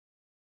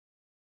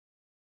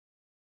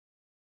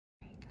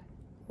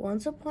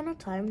Once upon a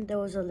time, there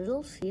was a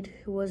little seed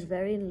who was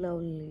very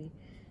lonely.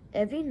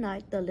 Every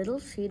night, the little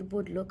seed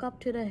would look up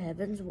to the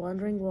heavens,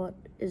 wondering what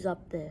is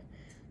up there.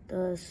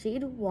 The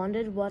seed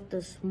wondered what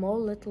the small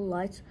little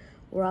lights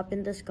were up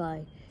in the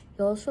sky.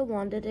 He also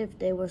wondered if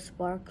they were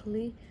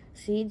sparkly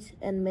seeds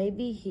and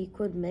maybe he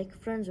could make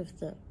friends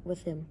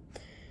with him.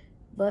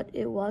 But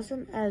it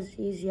wasn't as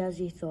easy as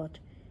he thought.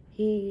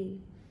 He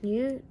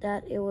knew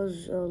that it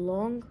was a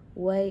long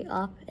way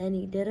up and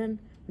he didn't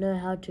know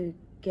how to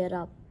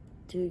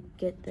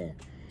get there.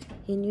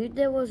 He knew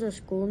there was a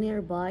school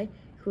nearby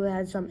who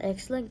had some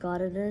excellent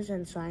gardeners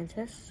and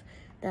scientists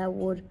that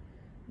would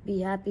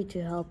be happy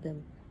to help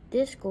him.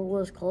 This school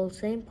was called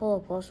St. Paul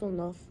Apostle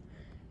North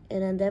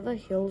in Endeavour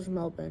Hills,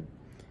 Melbourne.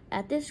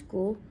 At this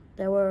school,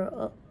 there were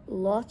a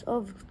lot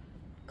of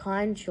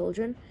kind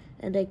children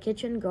and a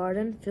kitchen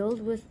garden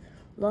filled with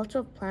lots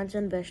of plants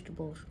and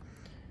vegetables.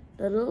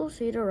 The little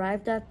seed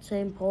arrived at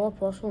St. Paul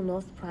Apostle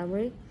North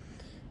Primary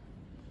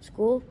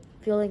School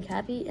feeling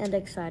happy and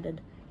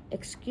excited.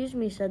 "Excuse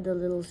me," said the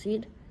little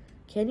seed.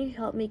 "Can you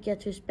help me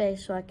get to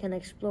space so I can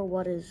explore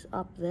what is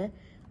up there?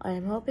 I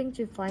am hoping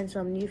to find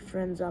some new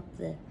friends up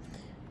there.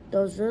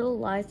 Those little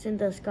lights in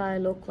the sky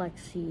look like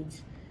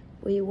seeds."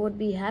 "We would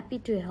be happy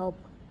to help,"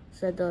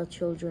 said the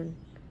children.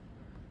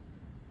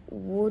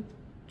 "Would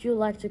you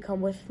like to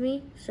come with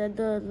me?" said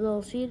the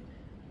little seed.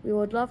 "We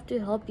would love to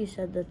help you,"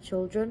 said the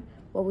children,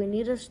 "but we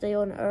need to stay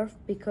on Earth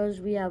because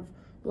we have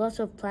lots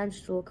of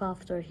plants to look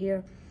after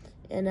here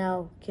in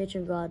our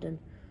kitchen garden."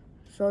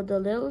 So the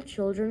little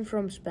children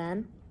from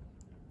Span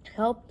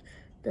helped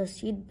the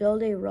seed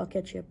build a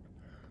rocket ship.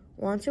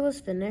 Once it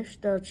was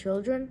finished, the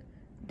children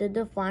did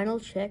the final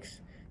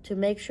checks to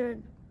make sure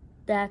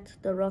that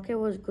the rocket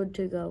was good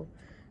to go.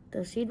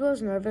 The seed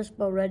was nervous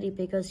but ready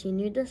because he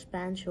knew the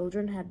Span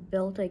children had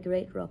built a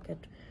great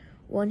rocket.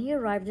 When he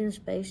arrived in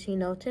space, he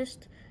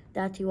noticed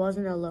that he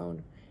wasn't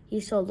alone. He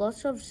saw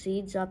lots of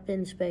seeds up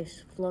in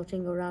space,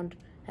 floating around,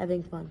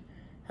 having fun.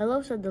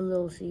 "Hello," said the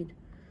little seed.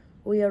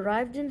 "We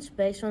arrived in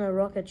space on a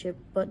rocket ship,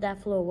 but that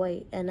flew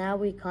away, and now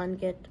we can't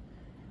get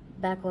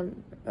back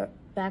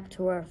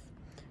to Earth."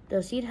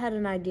 The seed had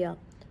an idea.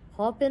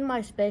 "Hop in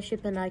my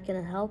spaceship and I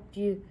can help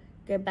you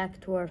get back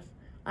to Earth.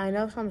 I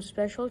know some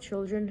special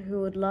children who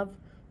would love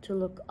to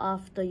look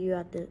after you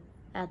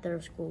at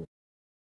their school."